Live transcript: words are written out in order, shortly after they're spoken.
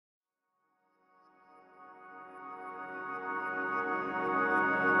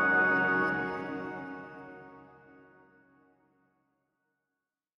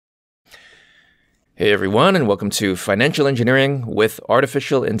Hey everyone, and welcome to Financial Engineering with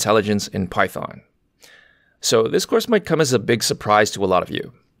Artificial Intelligence in Python. So this course might come as a big surprise to a lot of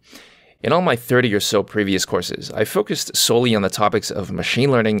you. In all my 30 or so previous courses, I focused solely on the topics of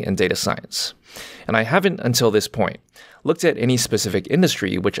machine learning and data science. And I haven't, until this point, looked at any specific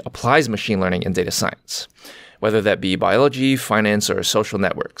industry which applies machine learning and data science, whether that be biology, finance, or social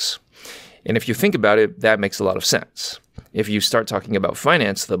networks. And if you think about it, that makes a lot of sense. If you start talking about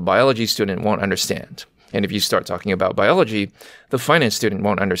finance, the biology student won't understand. And if you start talking about biology, the finance student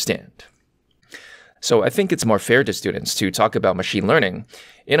won't understand. So I think it's more fair to students to talk about machine learning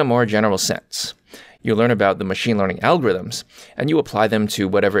in a more general sense. You learn about the machine learning algorithms, and you apply them to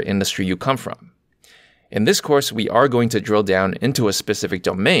whatever industry you come from. In this course, we are going to drill down into a specific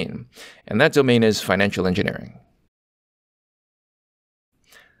domain, and that domain is financial engineering.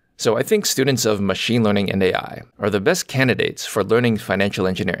 So I think students of machine learning and AI are the best candidates for learning financial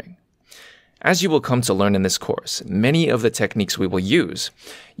engineering. As you will come to learn in this course, many of the techniques we will use,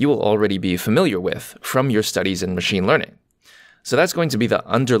 you will already be familiar with from your studies in machine learning. So that's going to be the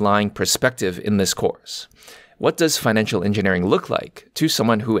underlying perspective in this course. What does financial engineering look like to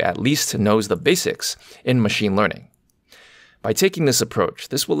someone who at least knows the basics in machine learning? By taking this approach,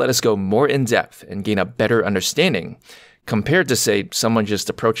 this will let us go more in depth and gain a better understanding compared to, say, someone just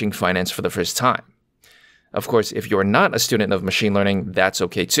approaching finance for the first time. Of course, if you're not a student of machine learning, that's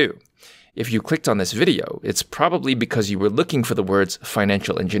okay too. If you clicked on this video, it's probably because you were looking for the words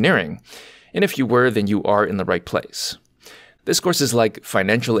financial engineering, and if you were, then you are in the right place. This course is like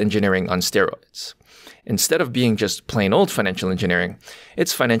financial engineering on steroids. Instead of being just plain old financial engineering,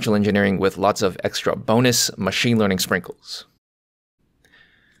 it's financial engineering with lots of extra bonus machine learning sprinkles.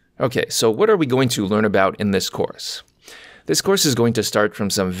 Okay, so what are we going to learn about in this course? This course is going to start from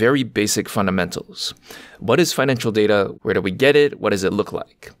some very basic fundamentals. What is financial data? Where do we get it? What does it look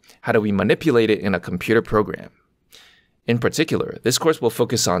like? How do we manipulate it in a computer program? In particular, this course will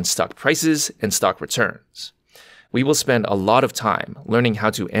focus on stock prices and stock returns. We will spend a lot of time learning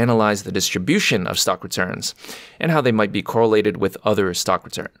how to analyze the distribution of stock returns and how they might be correlated with other stock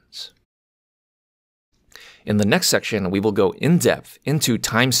returns. In the next section, we will go in depth into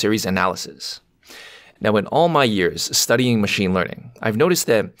time series analysis. Now, in all my years studying machine learning, I've noticed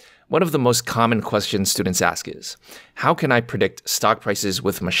that one of the most common questions students ask is, how can I predict stock prices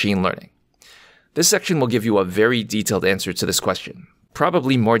with machine learning? This section will give you a very detailed answer to this question,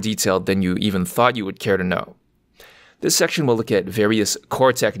 probably more detailed than you even thought you would care to know. This section will look at various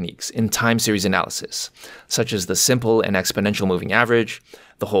core techniques in time series analysis, such as the simple and exponential moving average,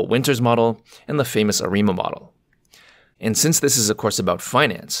 the whole Winters model, and the famous ARIMA model. And since this is a course about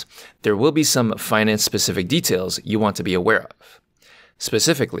finance, there will be some finance-specific details you want to be aware of.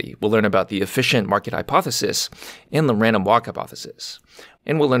 Specifically, we'll learn about the efficient market hypothesis and the random walk hypothesis,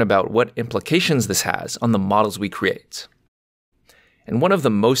 and we'll learn about what implications this has on the models we create. And one of the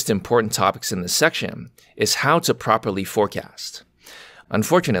most important topics in this section is how to properly forecast.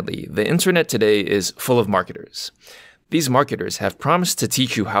 Unfortunately, the internet today is full of marketers. These marketers have promised to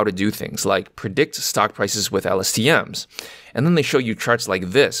teach you how to do things like predict stock prices with LSTMs, and then they show you charts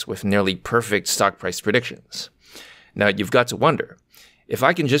like this with nearly perfect stock price predictions. Now, you've got to wonder, if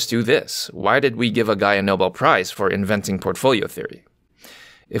I can just do this, why did we give a guy a Nobel Prize for inventing portfolio theory?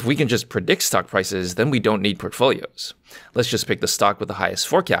 If we can just predict stock prices, then we don't need portfolios. Let's just pick the stock with the highest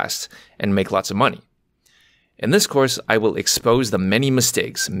forecast and make lots of money. In this course, I will expose the many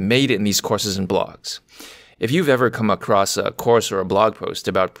mistakes made in these courses and blogs. If you've ever come across a course or a blog post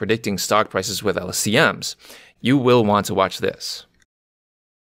about predicting stock prices with LSTMs, you will want to watch this.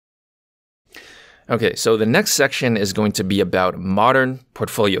 Okay, so the next section is going to be about modern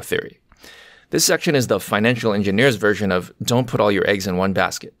portfolio theory. This section is the financial engineer's version of don't put all your eggs in one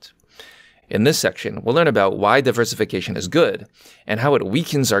basket. In this section, we'll learn about why diversification is good and how it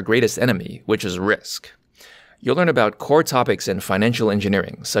weakens our greatest enemy, which is risk. You'll learn about core topics in financial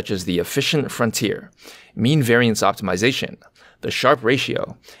engineering, such as the efficient frontier, mean variance optimization, the Sharpe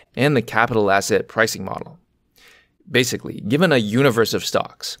ratio, and the capital asset pricing model. Basically, given a universe of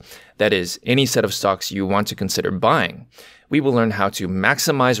stocks, that is, any set of stocks you want to consider buying, we will learn how to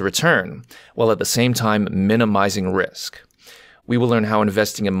maximize return while at the same time minimizing risk. We will learn how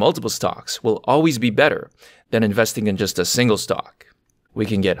investing in multiple stocks will always be better than investing in just a single stock. We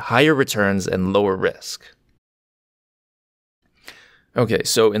can get higher returns and lower risk. Okay,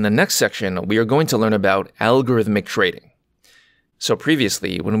 so in the next section, we are going to learn about algorithmic trading. So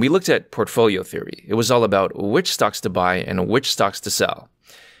previously, when we looked at portfolio theory, it was all about which stocks to buy and which stocks to sell.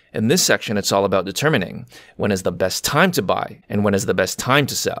 In this section, it's all about determining when is the best time to buy and when is the best time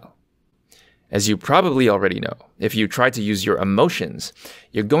to sell. As you probably already know, if you try to use your emotions,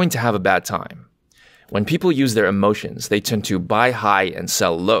 you're going to have a bad time. When people use their emotions, they tend to buy high and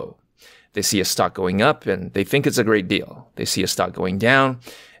sell low. They see a stock going up and they think it's a great deal. They see a stock going down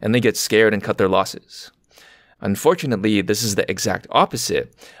and they get scared and cut their losses. Unfortunately, this is the exact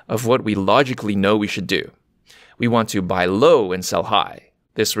opposite of what we logically know we should do. We want to buy low and sell high.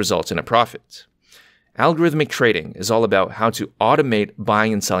 This results in a profit. Algorithmic trading is all about how to automate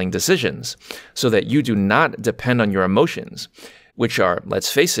buying and selling decisions so that you do not depend on your emotions, which are,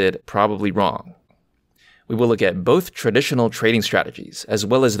 let's face it, probably wrong. We will look at both traditional trading strategies as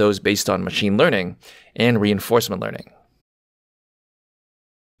well as those based on machine learning and reinforcement learning.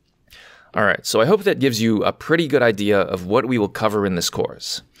 Alright, so I hope that gives you a pretty good idea of what we will cover in this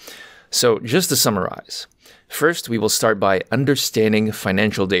course. So just to summarize, first we will start by understanding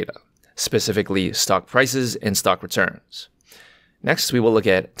financial data, specifically stock prices and stock returns. Next, we will look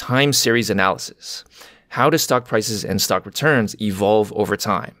at time series analysis. How do stock prices and stock returns evolve over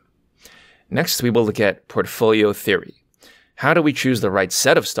time? Next, we will look at portfolio theory. How do we choose the right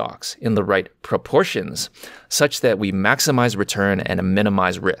set of stocks in the right proportions such that we maximize return and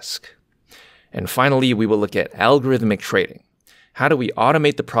minimize risk? And finally, we will look at algorithmic trading. How do we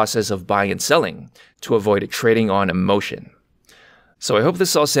automate the process of buying and selling to avoid trading on emotion? So I hope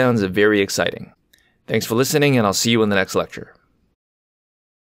this all sounds very exciting. Thanks for listening, and I'll see you in the next lecture.